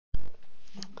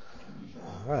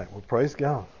right, well, praise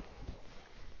God.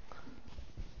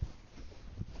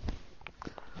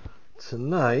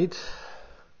 Tonight,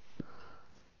 I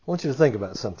want you to think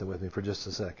about something with me for just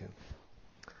a second.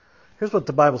 Here's what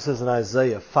the Bible says in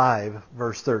Isaiah 5,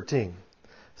 verse 13. It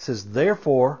says,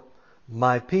 "Therefore,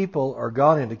 my people are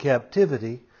gone into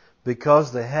captivity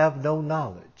because they have no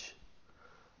knowledge."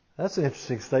 That's an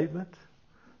interesting statement.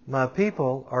 My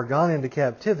people are gone into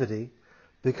captivity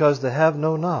because they have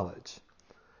no knowledge.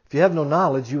 If you have no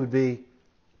knowledge, you would be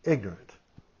ignorant.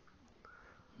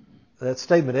 That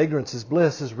statement, ignorance is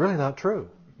bliss, is really not true.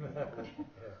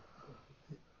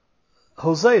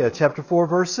 Hosea chapter 4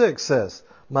 verse 6 says,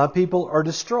 "My people are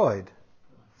destroyed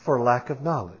for lack of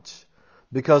knowledge.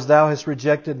 Because thou hast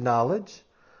rejected knowledge,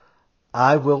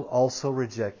 I will also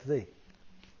reject thee."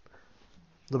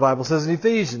 The Bible says in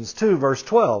Ephesians 2 verse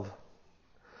 12,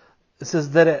 it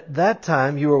says that at that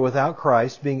time you were without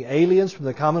Christ, being aliens from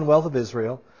the commonwealth of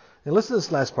Israel. And listen to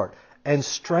this last part. "And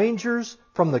strangers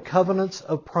from the covenants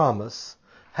of promise,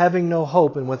 having no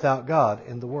hope and without God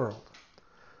in the world."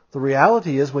 The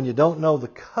reality is when you don't know the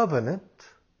covenant,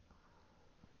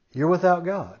 you're without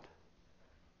God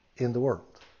in the world.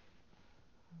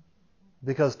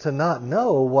 Because to not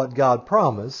know what God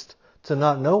promised, to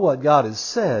not know what God has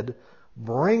said,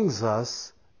 brings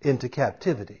us into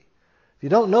captivity. If you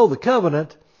don't know the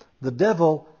covenant, the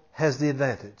devil has the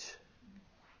advantage.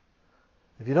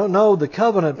 If you don't know the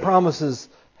covenant promises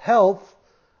health,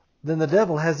 then the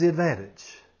devil has the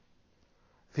advantage.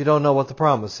 If you don't know what the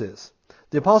promise is.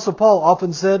 The Apostle Paul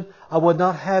often said, "I would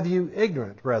not have you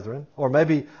ignorant, brethren." Or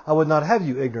maybe, "I would not have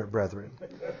you ignorant, brethren."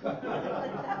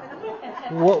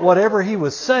 Whatever he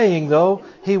was saying, though,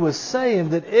 he was saying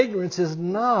that ignorance is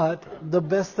not the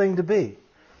best thing to be.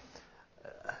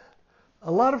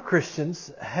 A lot of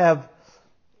Christians have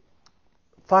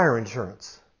fire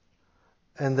insurance.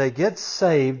 And they get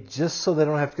saved just so they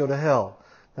don't have to go to hell.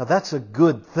 Now that's a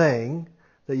good thing,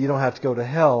 that you don't have to go to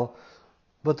hell.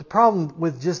 But the problem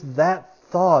with just that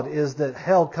thought is that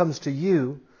hell comes to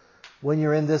you when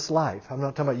you're in this life. I'm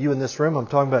not talking about you in this room. I'm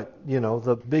talking about,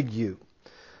 the big you.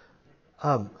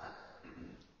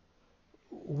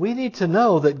 We need to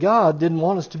know that God didn't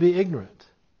want us to be ignorant.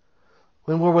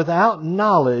 When we're without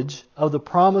knowledge of the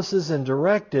promises and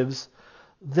directives,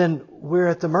 then we're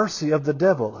at the mercy of the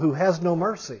devil, who has no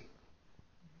mercy.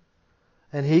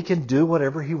 And he can do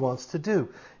whatever he wants to do.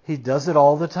 He does it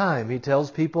all the time. He tells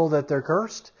people that they're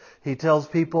cursed. He tells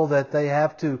people that they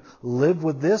have to live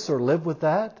with this or live with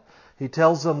that. He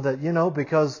tells them that,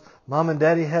 because mom and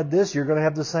daddy had this, you're going to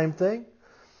have the same thing.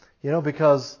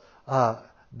 Because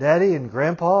daddy and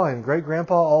grandpa and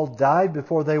great-grandpa all died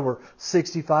before they were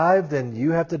 65, then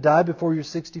you have to die before you're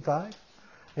 65.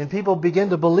 And people begin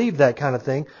to believe that kind of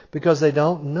thing because they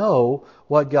don't know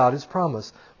what God has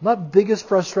promised. My biggest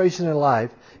frustration in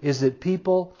life is that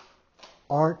people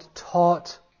aren't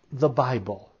taught the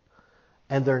Bible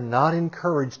and they're not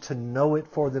encouraged to know it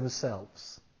for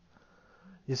themselves.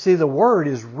 You see, the Word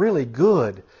is really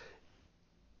good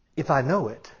if I know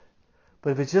it.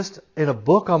 But if it's just in a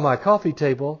book on my coffee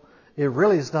table, it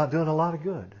really is not doing a lot of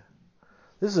good.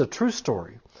 This is a true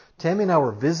story. Tammy and I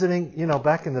were visiting,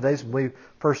 back in the days when we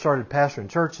first started pastoring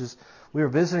churches, we were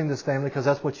visiting this family because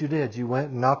that's what you did. You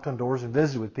went and knocked on doors and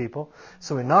visited with people.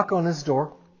 So we knock on this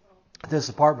door, this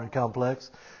apartment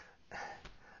complex.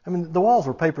 I mean, the walls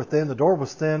were paper thin, the door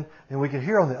was thin, and we could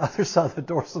hear on the other side of the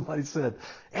door somebody said,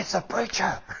 "It's a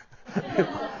preacher."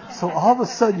 So all of a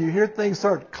sudden you hear things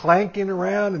start clanking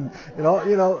around and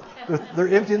they're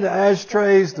emptying the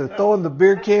ashtrays, they're throwing the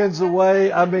beer cans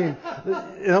away. I mean,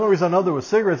 the only reason I know there was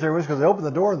cigarettes there was because they opened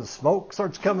the door and the smoke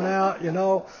starts coming out,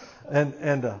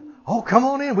 oh, come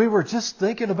on in. We were just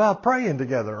thinking about praying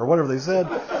together or whatever they said.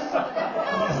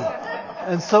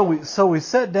 And so we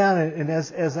sat down and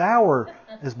as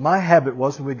my habit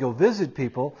was when we'd go visit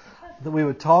people, that we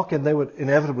would talk and they would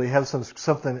inevitably have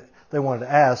something they wanted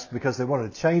to ask because they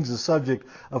wanted to change the subject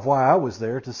of why I was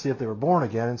there to see if they were born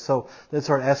again. And so they'd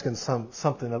start asking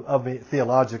something of me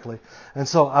theologically. And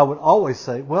so I would always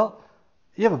say, "Well,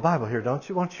 you have a Bible here, don't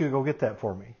you? Why don't you go get that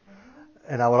for me?"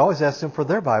 And I would always ask them for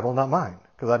their Bible, not mine,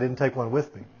 because I didn't take one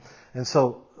with me. And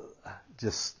so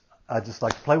I just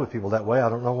like to play with people that way. I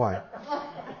don't know why.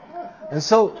 And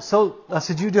so I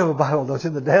said, "You do have a Bible, don't you?"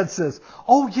 And the dad says,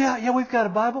 "Oh, yeah, we've got a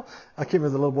Bible." I can't remember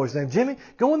the little boy's name. "Jimmy,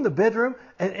 go in the bedroom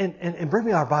and bring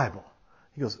me our Bible."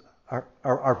 He goes,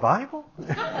 Our Bible?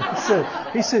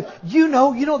 He said, you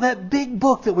know that big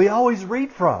book that we always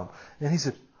read from. And he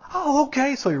said, "Oh,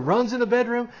 okay." So he runs in the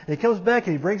bedroom and he comes back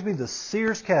and he brings me the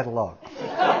Sears catalog.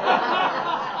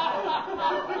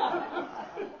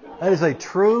 That is a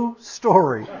true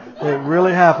story that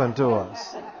really happened to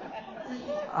us.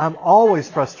 I'm always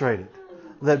frustrated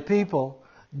that people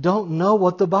don't know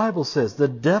what the Bible says. The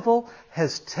devil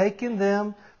has taken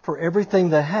them for everything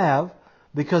they have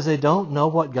because they don't know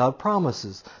what God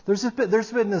promises. There's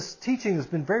been this teaching that's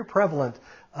been very prevalent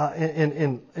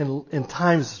in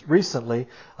times recently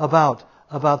about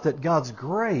that God's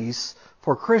grace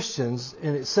for Christians,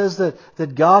 and it says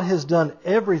that God has done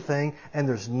everything and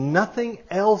there's nothing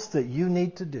else that you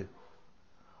need to do.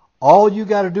 All you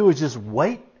got to do is just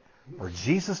wait for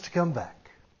Jesus to come back.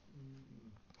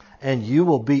 And you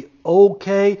will be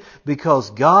okay because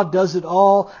God does it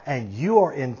all and you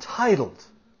are entitled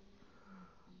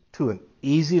to an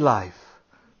easy life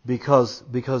because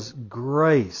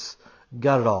grace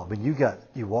got it all. But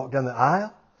you walk down the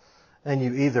aisle and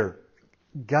you either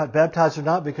got baptized or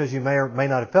not because you may or may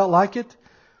not have felt like it.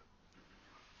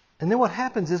 And then what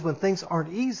happens is when things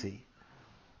aren't easy,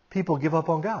 people give up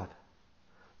on God.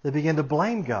 They begin to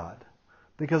blame God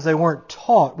because they weren't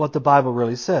taught what the Bible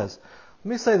really says. Let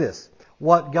me say this.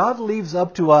 What God leaves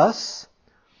up to us,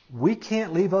 we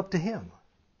can't leave up to Him.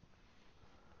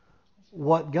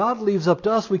 What God leaves up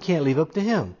to us, we can't leave up to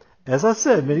Him. As I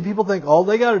said, many people think all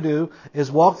they got to do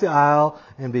is walk the aisle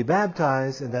and be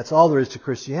baptized, and that's all there is to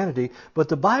Christianity. But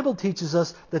the Bible teaches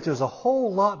us that there's a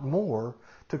whole lot more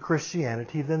to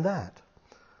Christianity than that.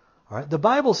 All right? The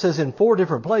Bible says in 4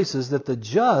 different places that the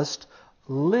just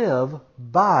live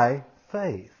by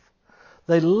faith.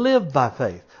 They live by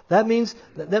faith. That means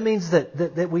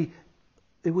that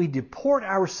we deport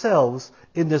ourselves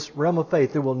in this realm of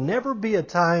faith. There will never be a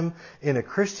time in a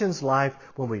Christian's life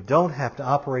when we don't have to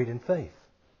operate in faith.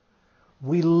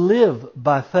 We live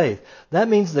by faith. That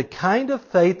means the kind of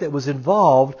faith that was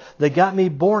involved that got me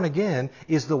born again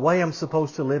is the way I'm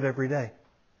supposed to live every day.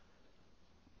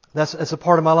 That's a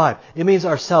part of my life. It means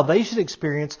our salvation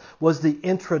experience was the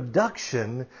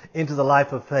introduction into the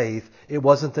life of faith. It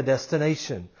wasn't the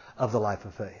destination of the life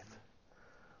of faith.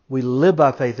 We live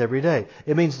by faith every day.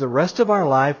 It means the rest of our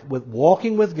life with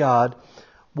walking with God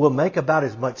will make about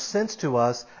as much sense to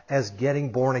us as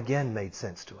getting born again made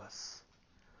sense to us.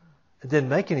 It didn't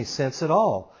make any sense at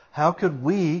all. How could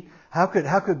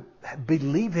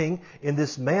believing in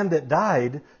this man that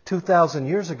died 2,000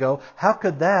 years ago, how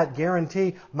could that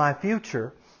guarantee my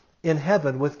future in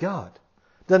heaven with God?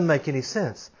 Doesn't make any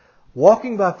sense.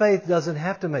 Walking by faith doesn't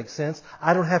have to make sense.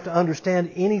 I don't have to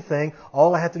understand anything.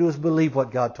 All I have to do is believe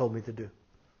what God told me to do.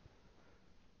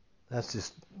 That's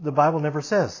just, the Bible never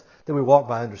says that we walk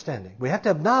by understanding. We have to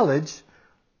have knowledge,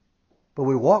 but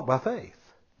we walk by faith.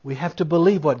 We have to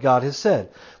believe what God has said.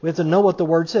 We have to know what the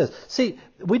Word says. See,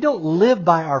 we don't live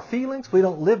by our feelings. We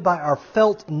don't live by our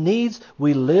felt needs.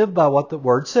 We live by what the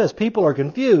Word says. People are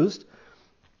confused,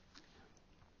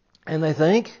 and they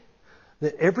think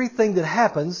that everything that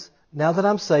happens, now that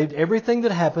I'm saved, everything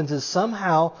that happens is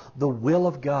somehow the will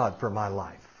of God for my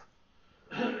life.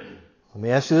 Let me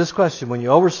ask you this question. When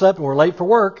you overslept and were late for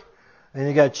work, and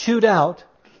you got chewed out,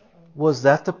 was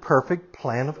that the perfect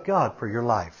plan of God for your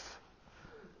life?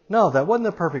 No, that wasn't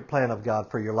the perfect plan of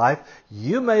God for your life.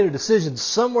 You made a decision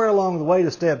somewhere along the way to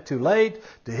stay up too late,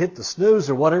 to hit the snooze,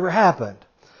 or whatever happened.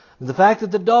 And the fact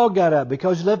that the dog got out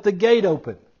because you left the gate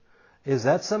open, is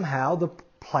that somehow the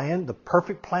plan, the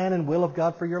perfect plan and will of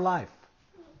God for your life?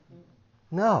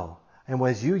 No. And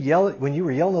when you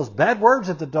were yelling those bad words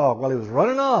at the dog while he was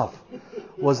running off,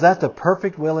 was that the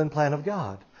perfect will and plan of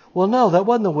God? Well, no, that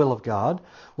wasn't the will of God.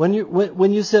 When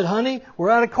you said, honey, we're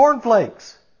out of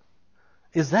cornflakes,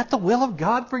 is that the will of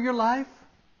God for your life?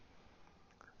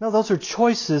 No, those are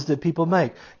choices that people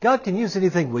make. God can use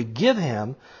anything we give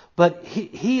Him, but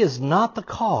He is not the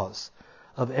cause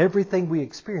of everything we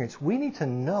experience. We need to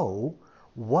know,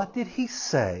 what did He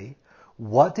say?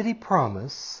 What did He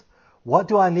promise? What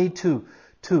do I need to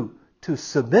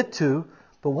submit to?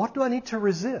 But what do I need to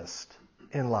resist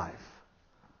in life?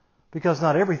 Because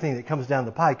not everything that comes down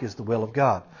the pike is the will of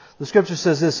God. The Scripture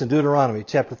says this in Deuteronomy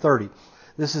chapter 30.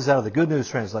 This is out of the Good News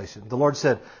Translation. The Lord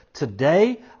said,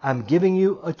 today I'm giving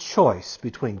you a choice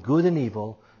between good and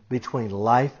evil, between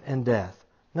life and death.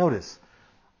 Notice,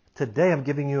 today I'm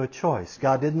giving you a choice.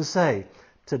 God didn't say,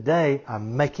 today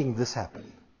I'm making this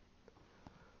happen.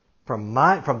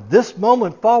 From this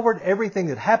moment forward, everything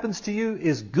that happens to you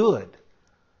is good.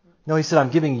 No, He said, I'm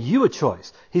giving you a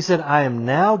choice. He said, I am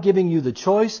now giving you the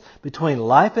choice between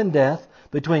life and death,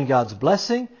 between God's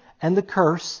blessing and the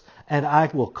curse, and I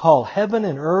will call heaven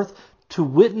and earth to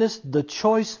witness the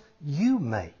choice you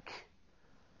make.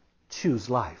 Choose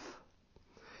life.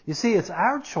 You see, it's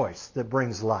our choice that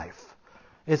brings life.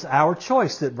 It's our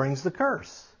choice that brings the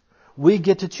curse. We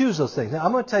get to choose those things. Now,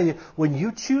 I'm going to tell you, when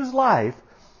you choose life,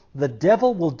 The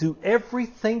devil will do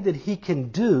everything that he can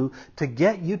do to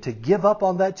get you to give up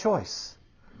on that choice.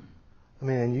 I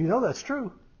mean, and you know that's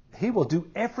true. He will do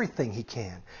everything he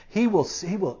can. He will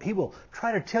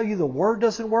try to tell you the word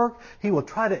doesn't work. He will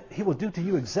do to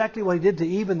you exactly what he did to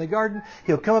Eve in the garden.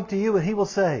 He'll come up to you and he will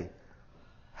say,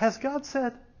 "Has God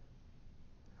said?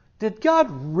 Did God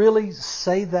really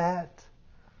say that?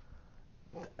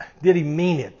 Did he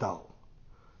mean it though?"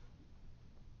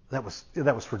 That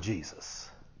was for Jesus.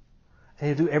 And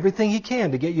he'll do everything he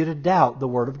can to get you to doubt the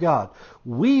Word of God.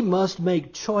 We must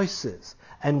make choices.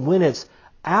 And when it's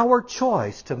our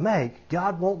choice to make,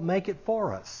 God won't make it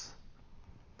for us.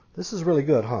 This is really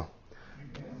good, huh?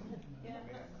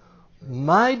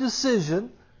 My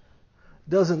decision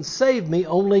doesn't save me.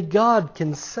 Only God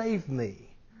can save me.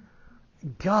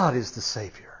 God is the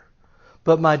Savior.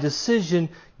 But my decision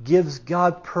gives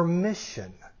God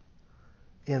permission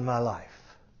in my life.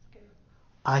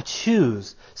 I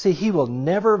choose. See, He will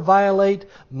never violate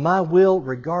my will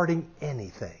regarding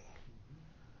anything.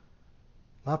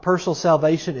 My personal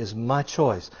salvation is my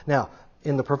choice. Now,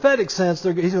 in the prophetic sense,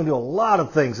 He's going to do a lot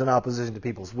of things in opposition to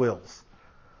people's wills.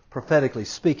 Prophetically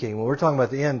speaking, when we're talking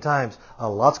about the end times, a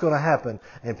lot's going to happen,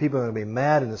 and people are going to be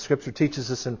mad, and the Scripture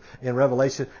teaches us in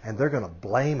Revelation, and they're going to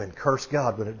blame and curse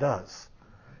God when it does.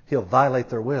 He'll violate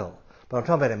their will. But I'm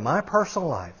talking about in my personal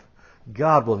life,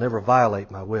 God will never violate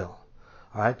my will.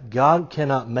 All right? God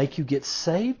cannot make you get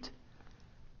saved.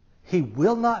 He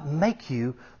will not make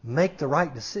you make the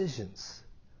right decisions.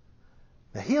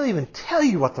 Now, He'll even tell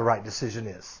you what the right decision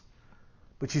is.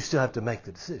 But you still have to make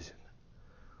the decision.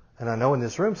 And I know in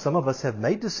this room, some of us have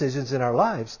made decisions in our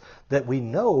lives that we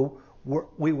know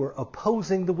we were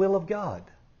opposing the will of God.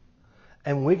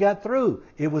 And we got through.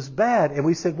 It was bad. And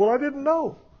we said, "Well, I didn't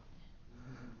know."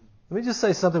 Let me just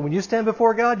say something. When you stand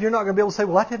before God, you're not going to be able to say,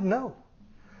 "Well, I didn't know."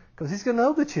 Because He's going to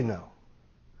know that you know.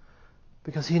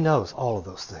 Because He knows all of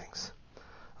those things.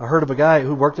 I heard of a guy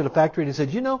who worked at a factory and he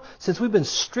said, since we've been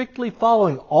strictly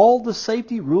following all the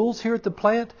safety rules here at the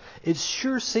plant, it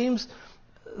sure seems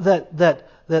that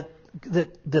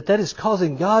is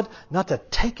causing God not to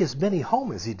take as many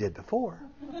home as He did before.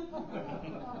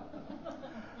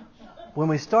 When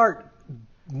we start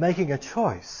making a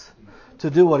choice to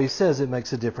do what He says, it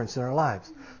makes a difference in our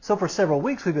lives. So for several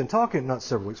weeks we've been talking, not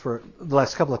several weeks, for the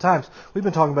last couple of times, we've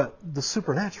been talking about the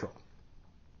supernatural.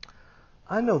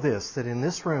 I know this, that in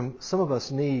this room, some of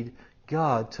us need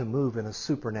God to move in a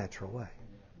supernatural way.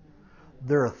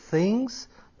 There are things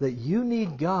that you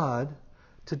need God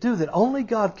to do that only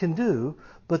God can do,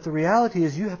 but the reality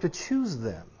is you have to choose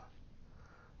them.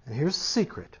 And here's the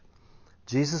secret.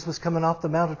 Jesus was coming off the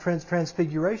Mount of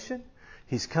Transfiguration.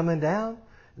 He's coming down.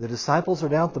 The disciples are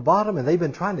down at the bottom, and they've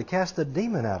been trying to cast a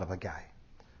demon out of a guy.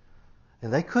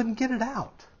 And they couldn't get it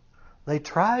out. They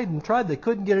tried and tried. They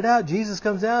couldn't get it out. Jesus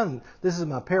comes down, and this is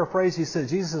my paraphrase.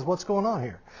 Jesus says, "What's going on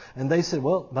here?" And they said,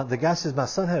 "Well," the guy says, "My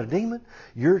son had a demon.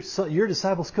 Your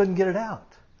disciples couldn't get it out."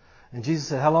 And Jesus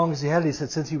said, "How long has he had it?" He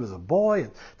said, "Since he was a boy."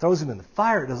 And throws him in the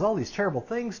fire. It does all these terrible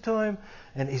things to him.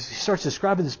 And he starts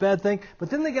describing this bad thing.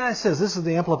 But then the guy says, this is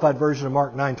the amplified version of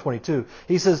Mark 9:22.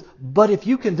 He says, "But if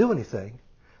you can do anything,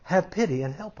 have pity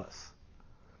and help us."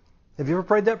 Have you ever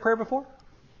prayed that prayer before?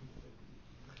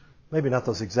 Maybe not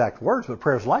those exact words, but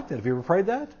prayers like that. Have you ever prayed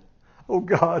that? "Oh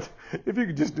God, if you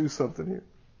could just do something here.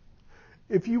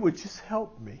 If you would just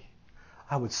help me,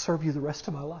 I would serve you the rest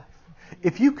of my life.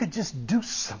 If you could just do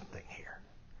something here."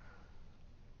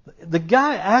 The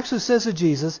guy actually says to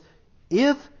Jesus,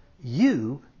 "If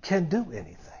you can do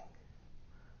anything."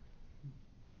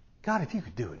 God, if you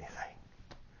could do anything.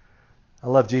 I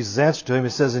love Jesus' answer to him. He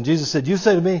says, and Jesus said, "You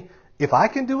say to me, if I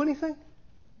can do anything?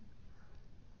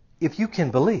 If you can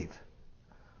believe,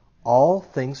 all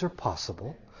things are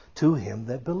possible to him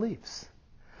that believes."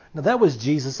 Now that was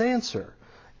Jesus' answer.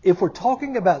 If we're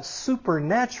talking about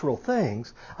supernatural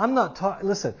things, I'm not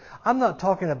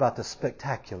talking about the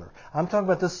spectacular. I'm talking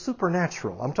about the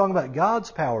supernatural. I'm talking about God's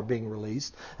power being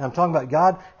released. And I'm talking about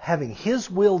God having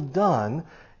His will done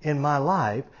in my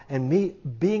life and me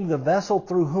being the vessel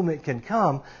through whom it can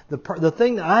come. The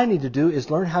thing that I need to do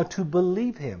is learn how to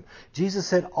believe Him. Jesus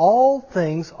said all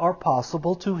things are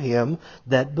possible to him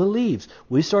that believes.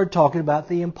 We started talking about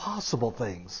the impossible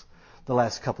things the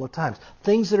last couple of times.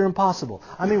 Things that are impossible.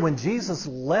 I mean, when Jesus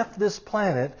left this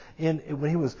planet,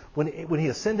 when He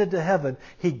ascended to heaven,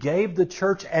 He gave the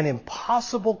church an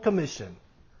impossible commission.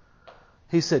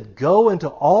 He said, "Go into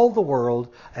all the world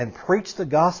and preach the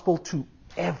gospel to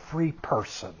every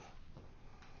person."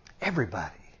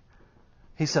 Everybody.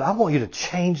 He said, "I want you to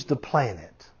change the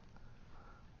planet."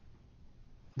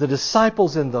 The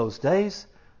disciples in those days,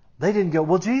 they didn't go,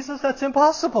 "Well, Jesus, that's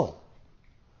impossible."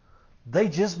 They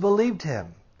just believed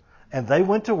him. And they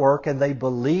went to work and they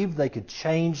believed they could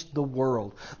change the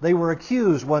world. They were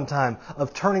accused one time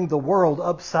of turning the world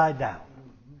upside down.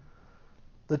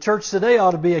 The church today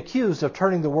ought to be accused of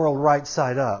turning the world right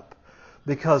side up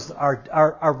because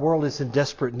our world is in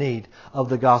desperate need of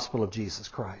the gospel of Jesus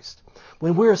Christ.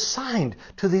 When we're assigned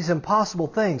to these impossible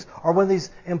things, or when these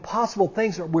impossible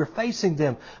things we're facing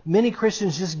them, many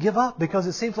Christians just give up because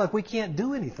it seems like we can't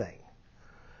do anything.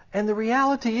 And the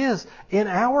reality is, in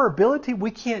our ability,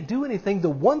 we can't do anything. The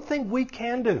one thing we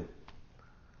can do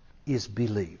is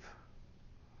believe.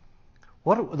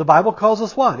 What the Bible calls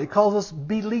us what? It calls us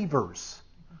believers.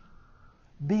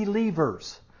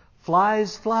 Believers.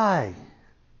 Flies fly.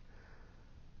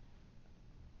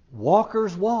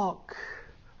 Walkers walk.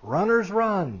 Runners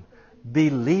run.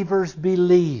 Believers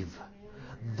believe.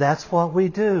 That's what we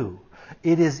do.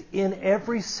 It is in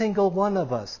every single one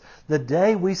of us. The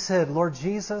day we said, Lord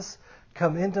Jesus,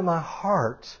 come into my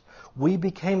heart, we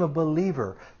became a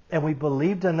believer. And we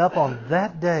believed enough on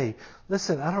that day.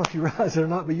 Listen, I don't know if you realize it or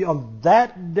not, but on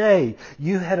that day,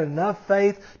 you had enough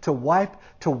faith to wipe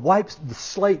the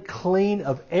slate clean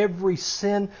of every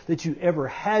sin that you ever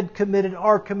had committed,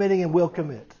 are committing, and will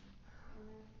commit.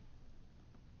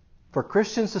 For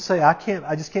Christians to say,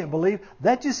 I just can't believe,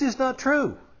 that just is not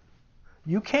true.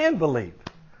 You can believe.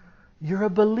 You're a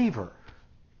believer.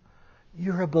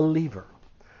 You're a believer.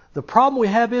 The problem we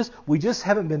have is we just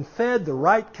haven't been fed the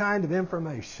right kind of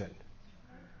information.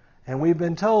 And we've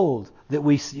been told that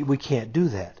we can't do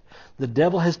that. The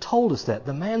devil has told us that.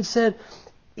 The man said,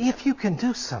 if you can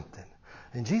do something.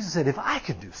 And Jesus said, if I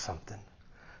can do something.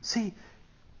 See,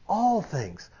 all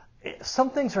things. Some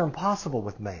things are impossible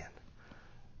with man.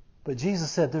 But Jesus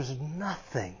said, there's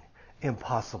nothing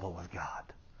impossible with God.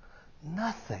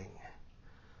 Nothing.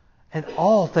 And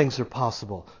all things are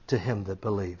possible to him that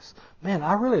believes. Man,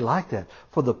 I really like that.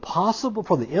 For the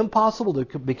impossible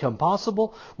to become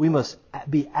possible, we must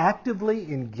be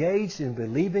actively engaged in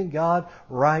believing God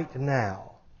right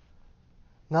now.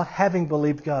 Not having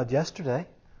believed God yesterday,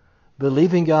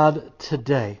 believing God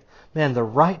today. Man, the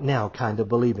right now kind of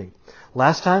believing.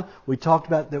 Last time we talked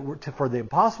about that for the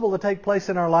impossible to take place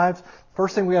in our lives,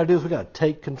 first thing we got to do is we got to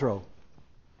take control.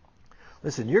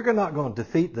 Listen, you're not going to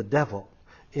defeat the devil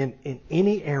in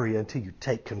any area until you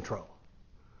take control.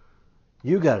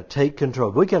 You got to take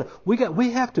control.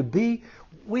 We have to be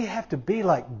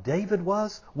like David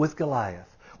was with Goliath.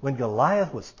 When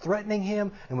Goliath was threatening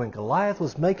him and when Goliath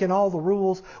was making all the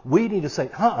rules, we need to say,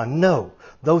 no,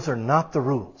 those are not the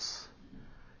rules.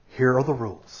 Here are the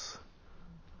rules.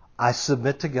 I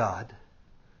submit to God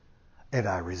and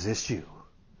I resist you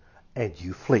and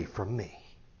you flee from me.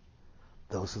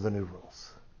 Those are the new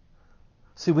rules.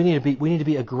 See, we need to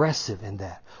be aggressive in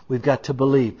that. We've got to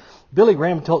believe. Billy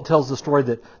Graham tells the story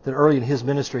that early in his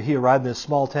ministry he arrived in a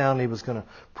small town and he was going to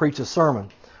preach a sermon.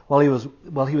 He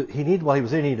needed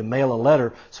to mail a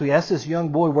letter, so he asked this young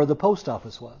boy where the post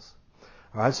office was.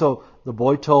 All right, so the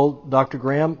boy told Dr.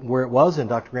 Graham where it was, and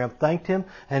Dr. Graham thanked him,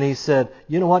 and he said,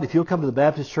 you know what, if you'll come to the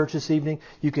Baptist church this evening,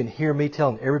 you can hear me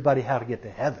telling everybody how to get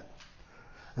to heaven.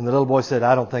 And the little boy said,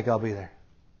 I don't think I'll be there.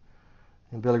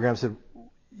 And Billy Graham said,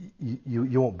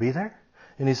 you won't be there?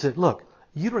 And he said, look,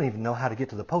 you don't even know how to get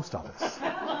to the post office.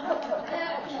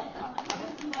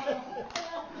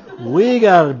 We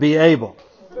got to be able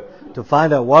to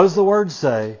find out what does the Word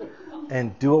say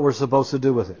and do what we're supposed to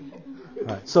do with it.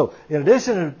 All right. So in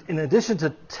addition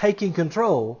to taking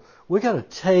control, we got to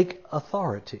take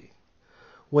authority.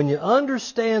 When you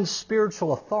understand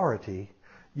spiritual authority,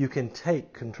 you can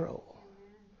take control.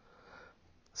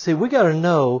 See, we got to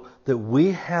know that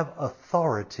we have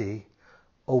authority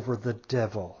over the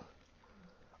devil,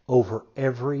 over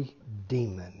every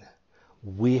demon.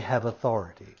 We have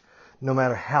authority. No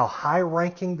matter how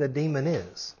high-ranking the demon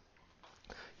is,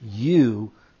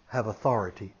 you have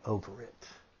authority over it.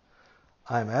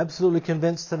 I'm absolutely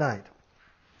convinced tonight.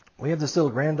 We have this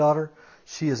little granddaughter.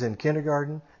 She is in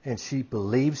kindergarten, and she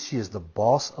believes she is the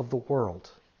boss of the world.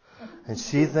 And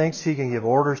she thinks she can give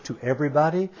orders to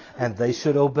everybody, and they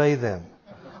should obey them.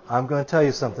 I'm going to tell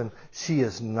you something. She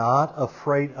is not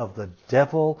afraid of the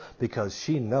devil because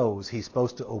she knows he's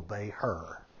supposed to obey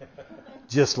her,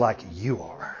 just like you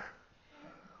are.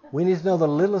 We need to know the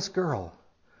littlest girl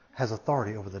has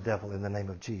authority over the devil in the name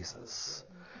of Jesus.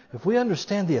 If we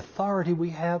understand the authority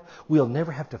we have, we'll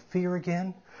never have to fear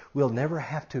again. We'll never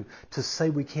have to say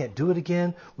we can't do it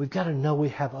again. We've got to know we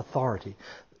have authority.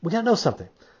 We've got to know something.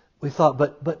 We thought,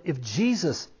 but if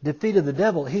Jesus defeated the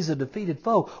devil, he's a defeated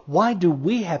foe. Why do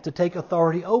we have to take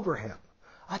authority over him?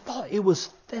 I thought it was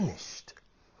finished.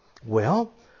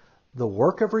 Well, the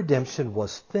work of redemption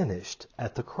was finished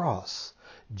at the cross.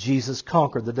 Jesus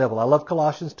conquered the devil. I love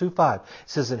Colossians 2:5. It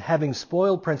says, "And having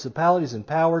spoiled principalities and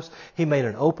powers, He made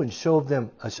an open show of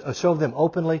them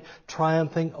openly,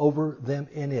 triumphing over them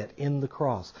in it," in the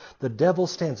cross. The devil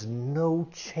stands no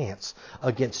chance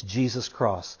against Jesus'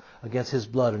 cross, against His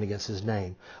blood and against His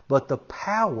name. But the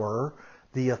power,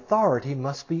 the authority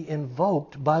must be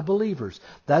invoked by believers.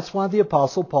 That's why the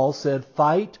Apostle Paul said,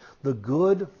 "Fight the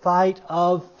good fight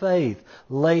of faith.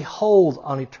 Lay hold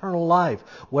on eternal life,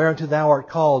 whereunto thou art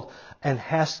called, and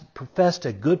hast professed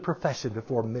a good profession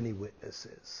before many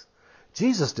witnesses."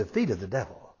 Jesus defeated the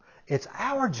devil. It's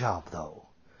our job, though,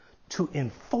 to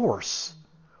enforce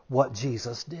what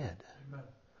Jesus did. Amen.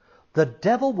 The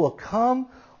devil will come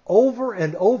over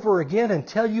and over again and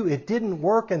tell you it didn't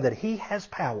work and that he has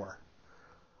power.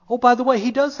 Oh, by the way,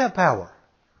 he does have power.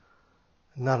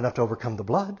 Not enough to overcome the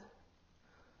blood.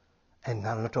 And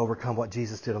not enough to overcome what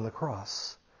Jesus did on the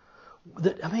cross.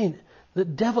 The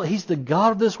devil, he's the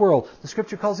god of this world. The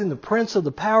Scripture calls him the prince of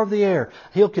the power of the air.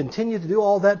 He'll continue to do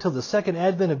all that till the second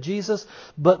advent of Jesus.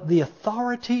 But the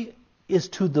authority is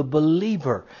to the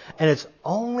believer. And it's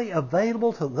only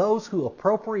available to those who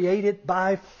appropriate it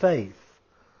by faith.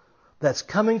 That's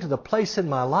coming to the place in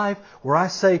my life where I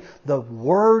say, the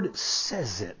Word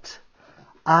says it.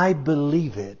 I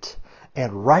believe it.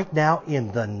 And right now,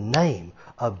 in the name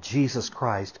of Jesus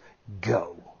Christ,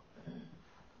 go.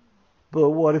 But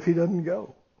what if he doesn't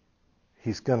go?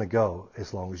 He's going to go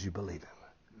as long as you believe him.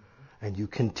 And you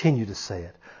continue to say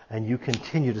it. And you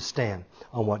continue to stand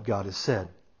on what God has said.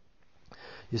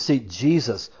 You see,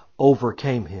 Jesus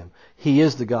overcame him. He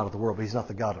is the God of the world, but He's not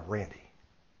the God of Randy.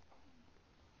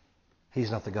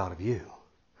 He's not the God of you.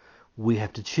 We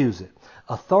have to choose it.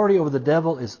 Authority over the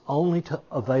devil is only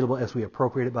available as we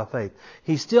appropriate it by faith.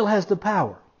 He still has the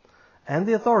power and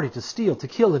the authority to steal, to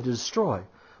kill, and to destroy.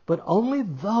 But only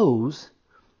those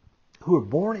who are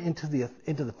born into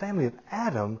the family of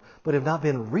Adam, but have not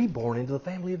been reborn into the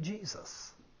family of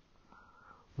Jesus.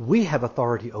 We have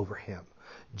authority over him.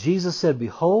 Jesus said,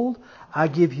 "Behold, I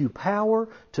give you power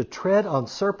to tread on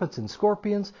serpents and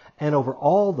scorpions, and over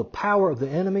all the power of the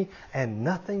enemy, and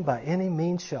nothing by any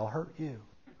means shall hurt you."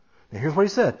 Now here's what he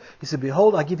said. He said,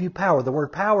 "Behold, I give you power." The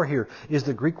word power here is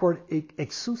the Greek word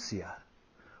exousia,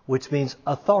 which means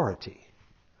authority.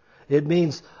 It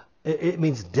means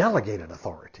delegated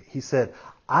authority. He said,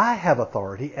 "I have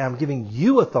authority, and I'm giving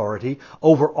you authority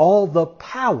over all the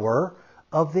power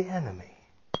of the enemy."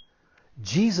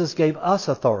 Jesus gave us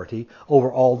authority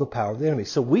over all the power of the enemy.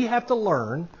 So we have to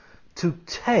learn to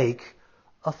take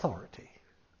authority.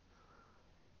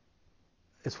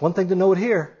 It's one thing to know it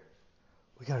here.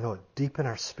 We've got to know it deep in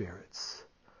our spirits.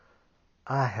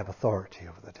 I have authority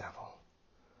over the devil.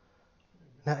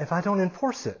 Now, if I don't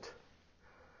enforce it,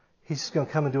 he's just going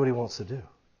to come and do what he wants to do.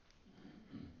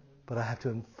 But I have to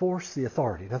enforce the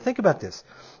authority. Now think about this.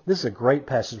 This is a great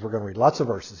passage we're going to read. Lots of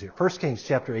verses here. 1 Kings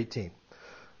chapter 18.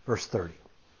 Verse 30.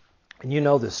 And you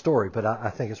know this story, but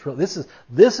I think it's real. This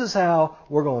is how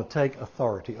we're going to take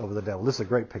authority over the devil. This is a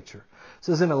great picture. It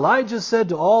says, "And Elijah said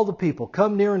to all the people,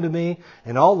 'Come near unto me.'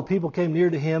 And all the people came near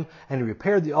to him, and he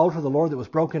repaired the altar of the Lord that was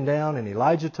broken down. And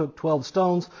Elijah took 12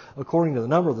 stones, according to the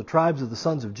number of the tribes of the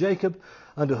sons of Jacob,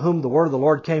 unto whom the word of the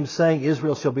Lord came, saying,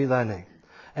 Israel shall be thy name.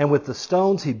 And with the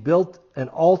stones he built an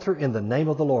altar in the name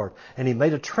of the Lord. And he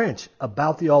made a trench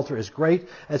about the altar as great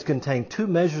as contained 2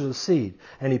 measures of seed.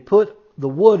 And he put the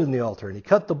wood in the altar. And he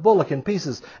cut the bullock in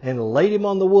pieces and laid him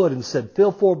on the wood and said,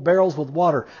 Fill 4 barrels with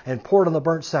water and pour it on the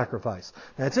burnt sacrifice."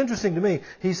 Now it's interesting to me.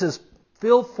 He says,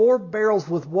 fill 4 barrels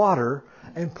with water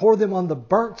and pour them on the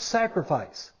burnt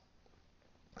sacrifice.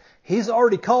 He's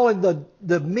already calling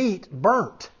the meat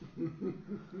burnt.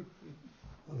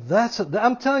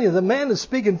 I'm telling you, the man is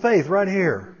speaking faith right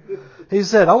here. He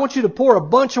said, "I want you to pour a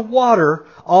bunch of water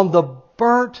on the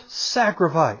burnt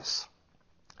sacrifice."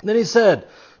 And then he said,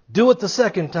 "Do it the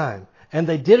second time." And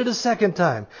they did it a second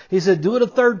time. He said, "Do it a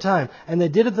third time." And they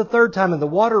did it the third time. And the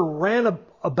water ran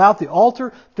about the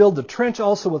altar, filled the trench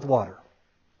also with water.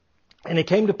 And it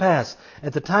came to pass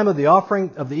at the time of the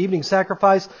offering of the evening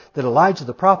sacrifice that Elijah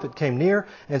the prophet came near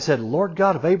and said, "Lord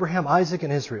God of Abraham, Isaac,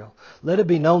 and Israel, let it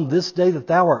be known this day that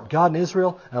thou art God in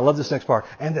Israel." And I love this next part.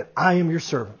 "And that I am your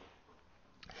servant.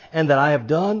 And that I have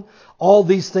done all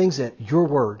these things at your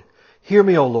word. Hear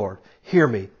me, O Lord, hear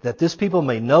me, that this people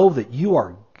may know that you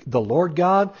are the Lord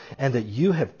God, and that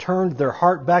you have turned their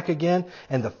heart back again."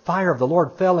 And the fire of the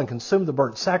Lord fell and consumed the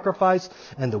burnt sacrifice,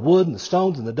 and the wood, and the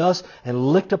stones, and the dust,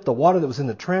 and licked up the water that was in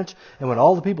the trench. And when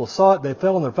all the people saw it, they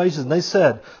fell on their faces, and they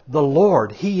said, "The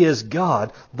Lord, He is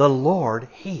God. The Lord,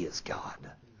 He is God."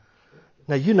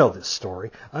 Now you know this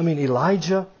story.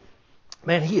 Elijah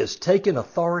Man, he has taken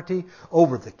authority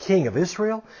over the king of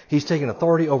Israel. He's taken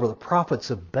authority over the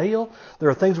prophets of Baal. There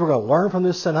are things we're going to learn from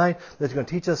this tonight that's going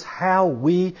to teach us how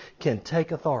we can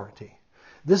take authority.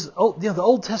 The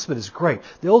Old Testament is great.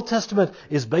 The Old Testament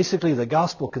is basically the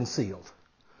gospel concealed.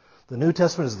 The New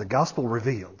Testament is the gospel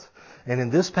revealed. And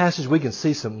in this passage, we can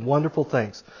see some wonderful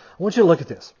things. I want you to look at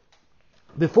this.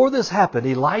 Before this happened,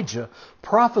 Elijah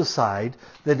prophesied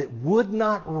that it would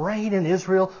not rain in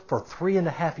Israel for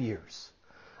 3.5 years.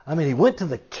 I mean, he went to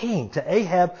the king, to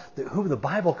Ahab, who the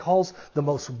Bible calls the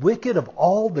most wicked of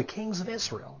all the kings of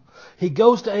Israel. He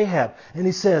goes to Ahab and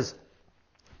he says,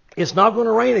 it's not going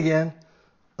to rain again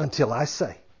until I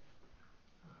say.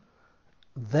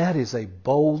 That is a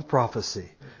bold prophecy.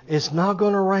 It's not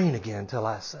going to rain again until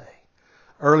I say.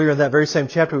 Earlier in that very same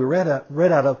chapter we read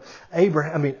out of,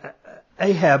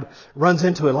 Ahab runs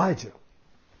into Elijah.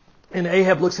 And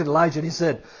Ahab looks at Elijah and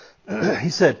he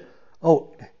said,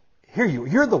 oh, here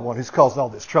you're the one who's caused all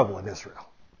this trouble in Israel.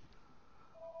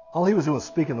 All he was doing was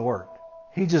speaking the word.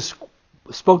 He just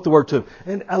spoke the word to him.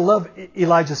 And I love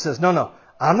Elijah says, no,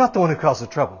 I'm not the one who caused the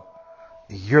trouble.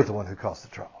 You're the one who caused the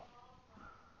trouble.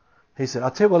 He said,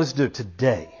 I'll tell you what, let's do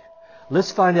today.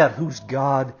 Let's find out whose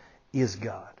God is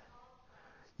God.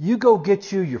 You go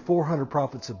get you your 400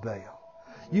 prophets of Baal.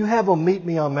 You have them meet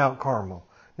me on Mount Carmel.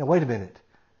 Now wait a minute.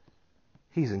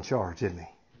 He's in charge, isn't he?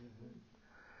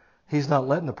 He's not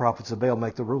letting the prophets of Baal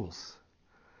make the rules.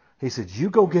 He said, you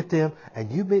go get them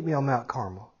and you meet me on Mount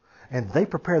Carmel. And they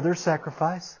prepare their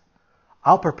sacrifice.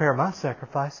 I'll prepare my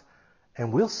sacrifice.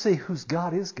 And we'll see whose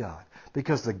God is God.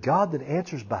 Because the God that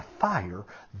answers by fire,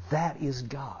 that is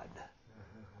God.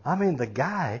 I mean, the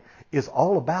guy is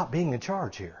all about being in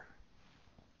charge here.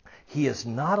 He is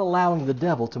not allowing the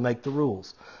devil to make the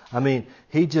rules. I mean,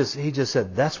 he just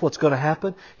said, that's what's going to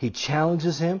happen. He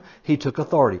challenges him. He took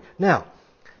authority. Now,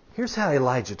 here's how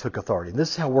Elijah took authority. This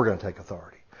is how we're going to take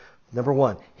authority. Number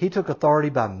one, he took authority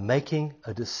by making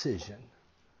a decision.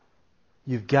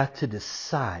 You've got to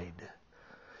decide.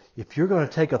 If you're going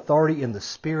to take authority in the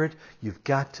Spirit, you've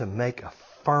got to make a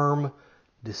firm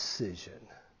decision.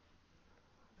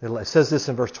 It says this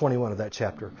in verse 21 of that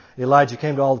chapter. Elijah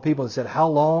came to all the people and said, how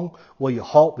long will you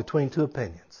halt between two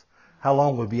opinions? How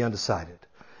long will you be undecided?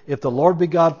 If the Lord be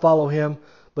God, follow him.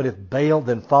 But if Baal,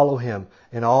 then follow him.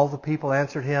 And all the people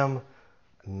answered him,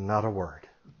 not a word.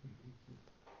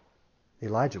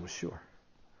 Elijah was sure.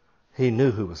 He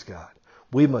knew who was God.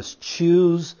 We must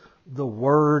choose the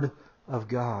word of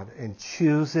God and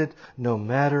choose it no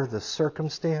matter the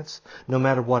circumstance, no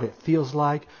matter what it feels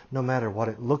like, no matter what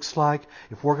it looks like.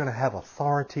 If we're going to have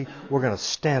authority, we're going to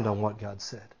stand on what God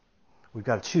said. We've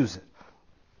got to choose it.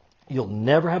 You'll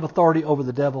never have authority over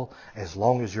the devil as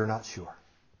long as you're not sure.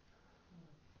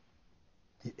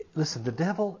 Listen, the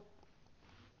devil,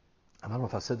 I don't know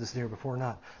if I said this in here before or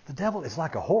not, the devil is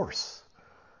like a horse.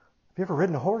 Have you ever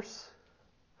ridden a horse?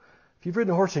 If you've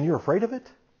ridden a horse and you're afraid of it,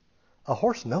 a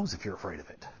horse knows if you're afraid of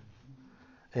it.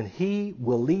 And he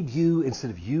will lead you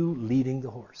instead of you leading the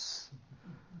horse.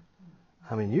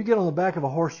 I mean, you get on the back of a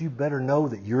horse, you better know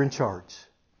that you're in charge.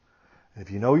 And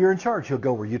if you know you're in charge, he'll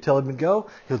go where you tell him to go.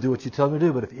 He'll do what you tell him to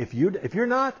do. But if you're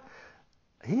not,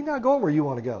 he's not going where you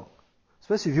want to go.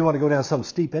 Especially if you want to go down some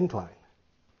steep incline.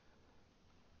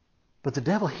 But the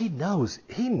devil, he knows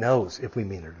if we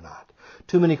mean it or not.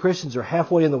 Too many Christians are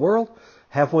halfway in the world,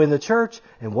 halfway in the church,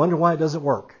 and wonder why it doesn't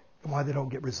work and why they don't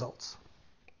get results.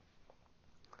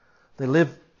 They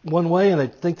live one way and they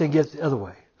think they get the other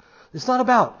way. It's not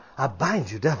about, I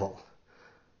bind you, devil.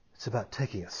 It's about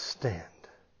taking a stand.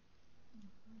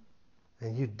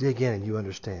 And you dig in and you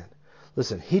understand.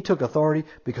 Listen, he took authority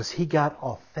because he got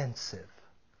offensive.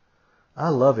 I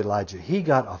love Elijah. He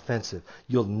got offensive.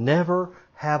 You'll never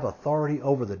have authority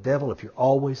over the devil if you're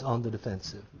always on the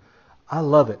defensive. I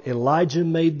love it. Elijah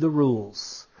made the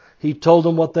rules. He told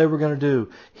them what they were going to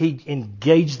do. He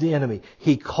engaged the enemy.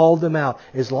 He called them out.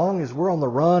 As long as we're on the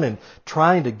run and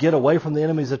trying to get away from the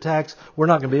enemy's attacks, we're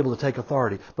not going to be able to take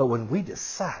authority. But when we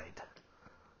decide,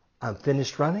 I'm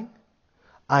finished running,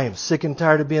 I am sick and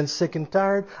tired of being sick and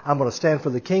tired, I'm going to stand for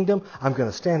the kingdom, I'm going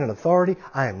to stand in authority,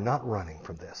 I am not running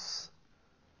from this.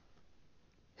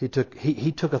 He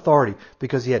took authority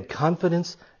because he had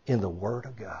confidence in the Word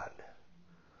of God.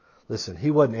 Listen, he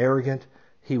wasn't arrogant.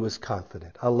 He was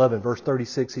confident. I love in verse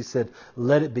 36, he said,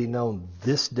 let it be known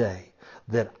this day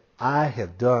that I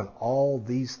have done all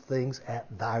these things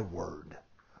at thy word.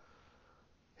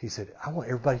 He said, I want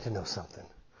everybody to know something.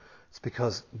 It's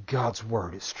because God's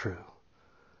word is true.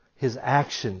 His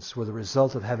actions were the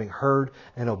result of having heard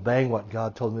and obeying what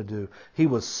God told him to do. He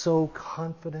was so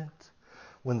confident.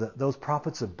 when those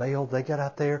prophets of Baal, they got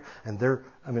out there and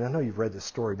I know you've read this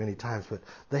story many times, but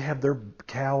they have their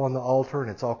cow on the altar and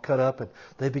it's all cut up and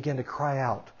they begin to cry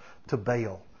out to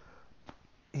Baal.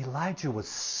 Elijah was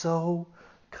so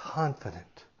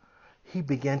confident, he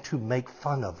began to make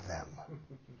fun of them.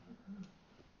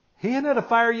 He hadn't had a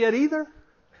fire yet either.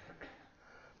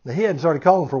 Now, he hadn't started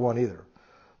calling for one either.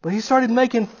 But he started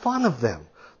making fun of them.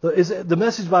 The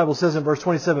Message Bible says in verse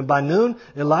 27, by noon,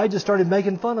 Elijah started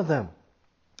making fun of them.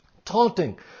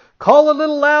 Taunting. Call a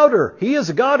little louder. He is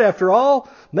a God after all.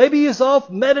 Maybe he's off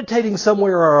meditating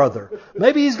somewhere or other.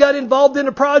 Maybe he's got involved in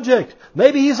a project.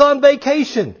 Maybe he's on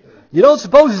vacation. You don't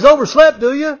suppose he's overslept,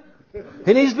 do you?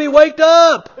 He needs to be waked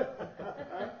up.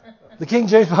 The King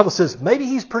James Bible says maybe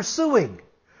he's pursuing.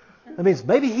 That means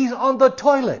maybe he's on the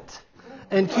toilet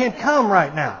and can't come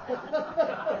right now.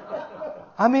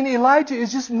 I mean, Elijah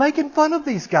is just making fun of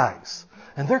these guys.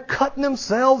 And they're cutting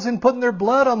themselves and putting their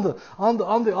blood on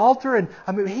the altar. And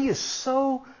I mean, he is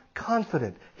so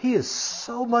confident. He is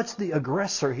so much the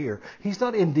aggressor here. He's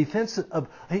not in defense of,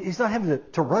 he's not having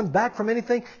to run back from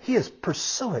anything. He is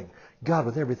pursuing God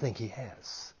with everything he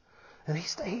has. And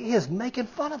he is making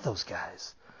fun of those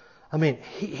guys. I mean,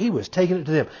 he was taking it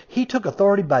to them. He took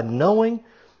authority by knowing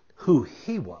who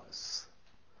he was.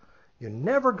 You're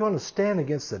never going to stand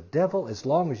against the devil as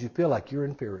long as you feel like you're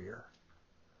inferior.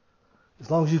 As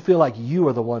long as you feel like you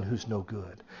are the one who's no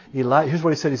good. Here's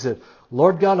what he said. He said,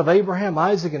 Lord God of Abraham,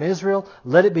 Isaac, and Israel,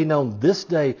 let it be known this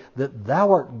day that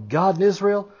thou art God in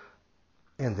Israel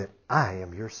and that I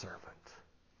am your servant.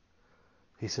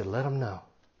 He said, let them know.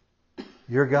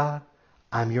 You're God,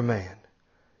 I'm your man.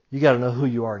 You got to know who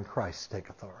you are in Christ to take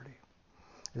authority.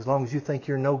 As long as you think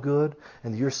you're no good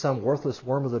and you're some worthless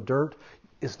worm of the dirt,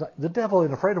 the devil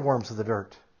isn't afraid of worms of the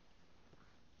dirt.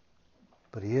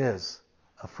 But he is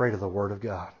afraid of the Word of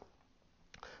God.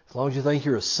 As long as you think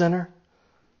you're a sinner,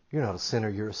 you're not a sinner,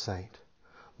 you're a saint.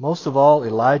 Most of all,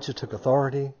 Elijah took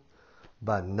authority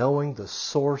by knowing the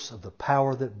source of the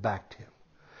power that backed him.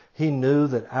 He knew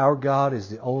that our God is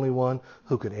the only one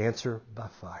who could answer by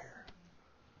fire.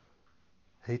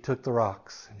 He took the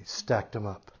rocks and he stacked them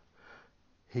up.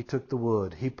 He took the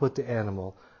wood. He put the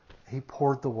animal. He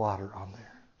poured the water on there.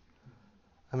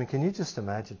 I mean, can you just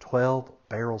imagine 12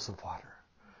 barrels of water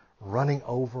running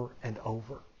over and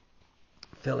over,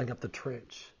 filling up the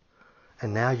trench?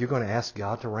 And now you're going to ask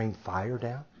God to rain fire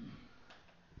down?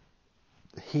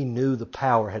 He knew the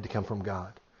power had to come from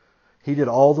God. He did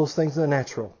all those things in the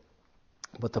natural,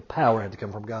 but the power had to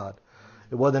come from God.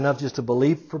 It wasn't enough just to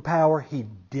believe for power. He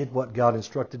did what God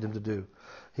instructed him to do.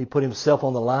 He put himself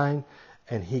on the line,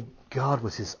 and God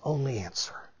was his only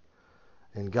answer.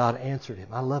 And God answered him.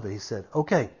 I love it. He said,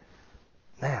 okay,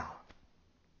 now,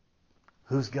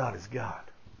 whose God is God?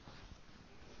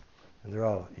 And they're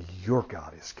all, your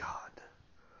God is God,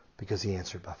 because he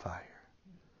answered by fire.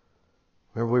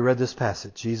 Remember, we read this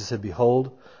passage. Jesus said,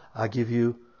 behold, I give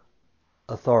you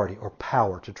authority or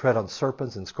power to tread on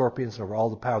serpents and scorpions and over all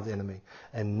the power of the enemy,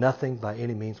 and nothing by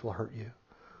any means will hurt you.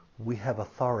 We have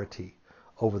authority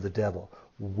over the devil.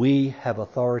 We have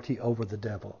authority over the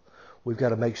devil. We've got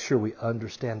to make sure we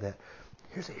understand that.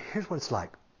 Here's what it's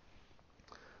like.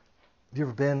 Have you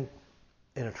ever been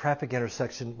in a traffic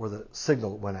intersection where the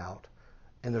signal went out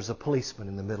and there's a policeman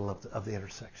in the middle of the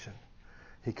intersection?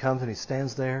 He comes and he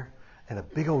stands there, and a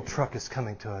big old truck is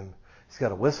coming to him. He's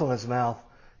got a whistle in his mouth.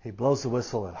 He blows the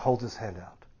whistle and holds his hand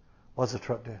out. What does the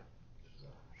truck do?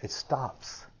 It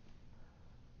stops.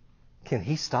 Can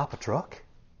he stop a truck?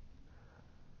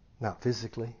 Not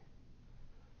physically.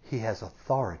 He has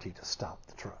authority to stop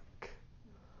the truck.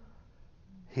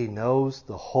 He knows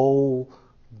the whole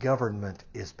government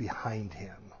is behind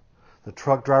him. The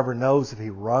truck driver knows if he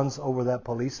runs over that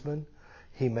policeman,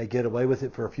 he may get away with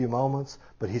it for a few moments,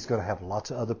 but he's going to have lots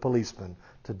of other policemen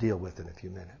to deal with in a few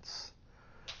minutes.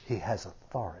 He has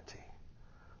authority.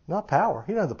 Not power.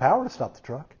 He doesn't have the power to stop the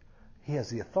truck. He has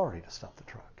the authority to stop the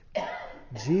truck.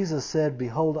 Jesus said,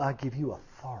 behold, I give you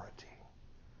authority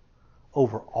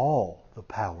over all the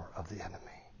power of the enemy.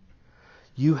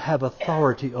 You have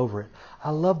authority over it.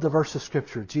 I love the verse of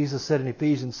Scripture. Jesus said in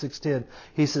Ephesians 6:10,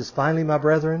 he says, finally, my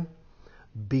brethren,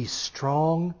 be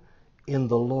strong in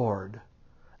the Lord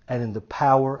and in the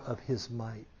power of his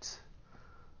might.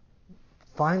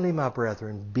 Finally, my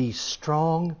brethren, be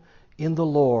strong in the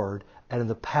Lord and in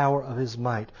the power of his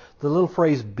might. The little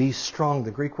phrase, be strong,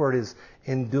 the Greek word is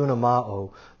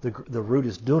endunamao. The root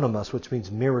is dunamis, which means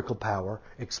miracle power,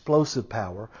 explosive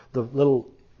power. The little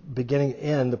beginning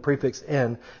N, the prefix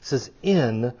N, says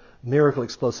in miracle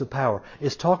explosive power.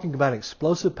 It's talking about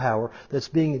explosive power that's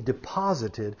being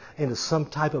deposited into some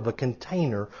type of a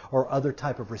container or other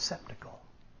type of receptacle.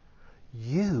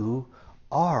 You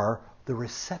are the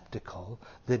receptacle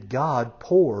that God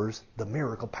pours the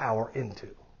miracle power into.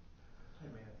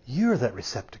 Amen. You're that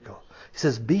receptacle. He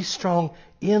says, be strong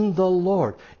in the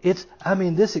Lord.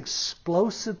 This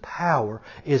explosive power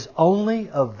is only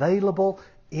available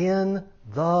in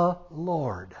the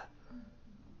Lord.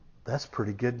 That's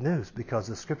pretty good news, because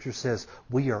the Scripture says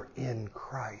we are in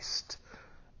Christ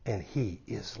and He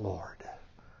is Lord.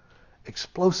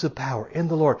 Explosive power in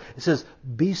the Lord. It says,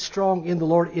 be strong in the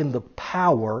Lord in the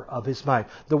power of His might.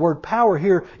 The word power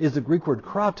here is the Greek word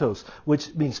kratos,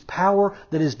 which means power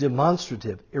that is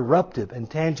demonstrative, eruptive, and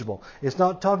tangible. It's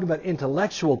not talking about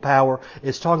intellectual power.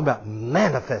 It's talking about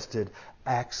manifested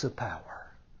acts of power.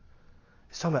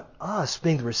 It's talking about us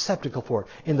being the receptacle for it.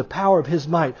 In the power of His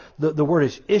might, the word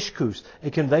is ishkus.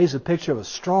 It conveys a picture of a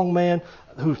strong man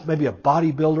who's maybe a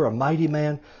bodybuilder, a mighty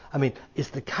man. It's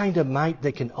the kind of might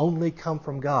that can only come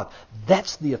from God.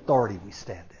 That's the authority we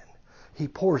stand in. He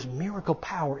pours miracle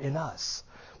power in us.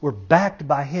 We're backed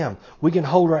by Him. We can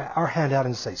hold our hand out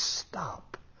and say,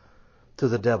 stop to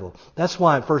the devil. That's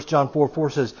why 1 John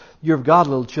 4:4 says, you're of God,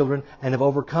 little children, and have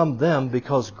overcome them,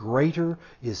 because greater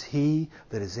is He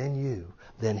that is in you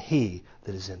than he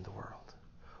that is in the world.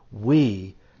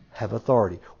 We have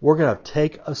authority. We're going to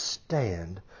take a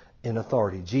stand in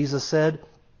authority. Jesus said,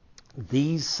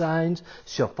 these signs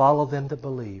shall follow them that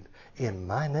believe. In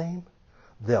my name,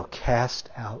 they'll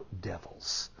cast out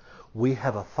devils. We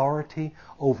have authority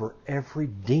over every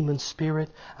demon spirit.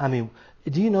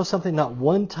 Do you know something? Not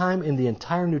one time in the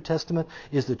entire New Testament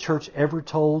is the church ever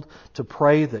told to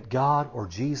pray that God or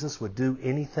Jesus would do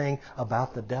anything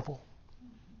about the devil.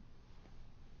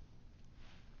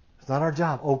 It's not our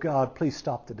job. Oh God, please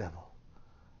stop the devil.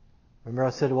 Remember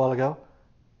I said a while ago,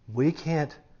 we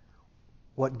can't,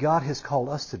 what God has called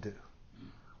us to do,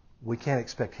 we can't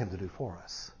expect Him to do for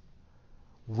us.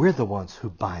 We're the ones who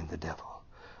bind the devil.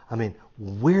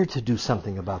 We're to do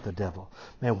something about the devil.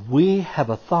 Man, we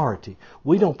have authority.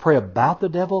 We don't pray about the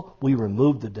devil. We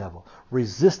remove the devil.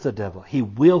 Resist the devil. He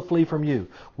will flee from you.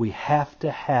 We have to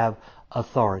have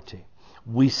authority.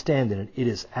 We stand in it. It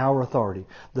is our authority.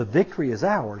 The victory is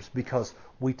ours because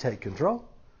we take control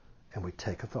and we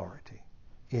take authority.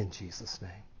 In Jesus'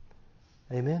 name.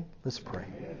 Amen? Let's pray.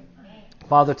 Amen.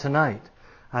 Father, tonight,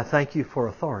 I thank You for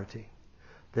authority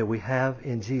that we have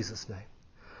in Jesus' name.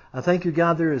 I thank You,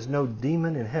 God, there is no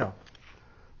demon in hell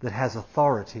that has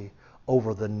authority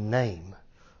over the name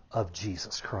of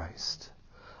Jesus Christ.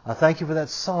 I thank You for that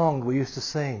song we used to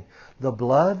sing. The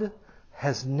blood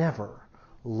has never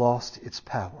lost its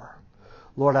power.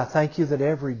 Lord, I thank You that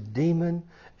every demon,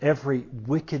 every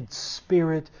wicked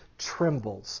spirit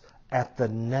trembles at the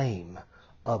name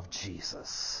of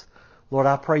Jesus. Lord,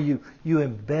 I pray You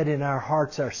embed in our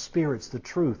hearts, our spirits, the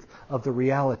truth of the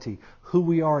reality, who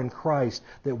we are in Christ,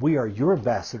 that we are Your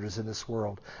ambassadors in this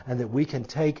world, and that we can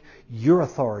take Your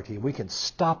authority. We can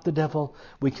stop the devil.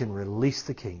 We can release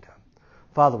the kingdom.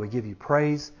 Father, we give You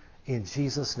praise in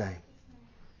Jesus' name.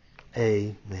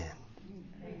 Amen.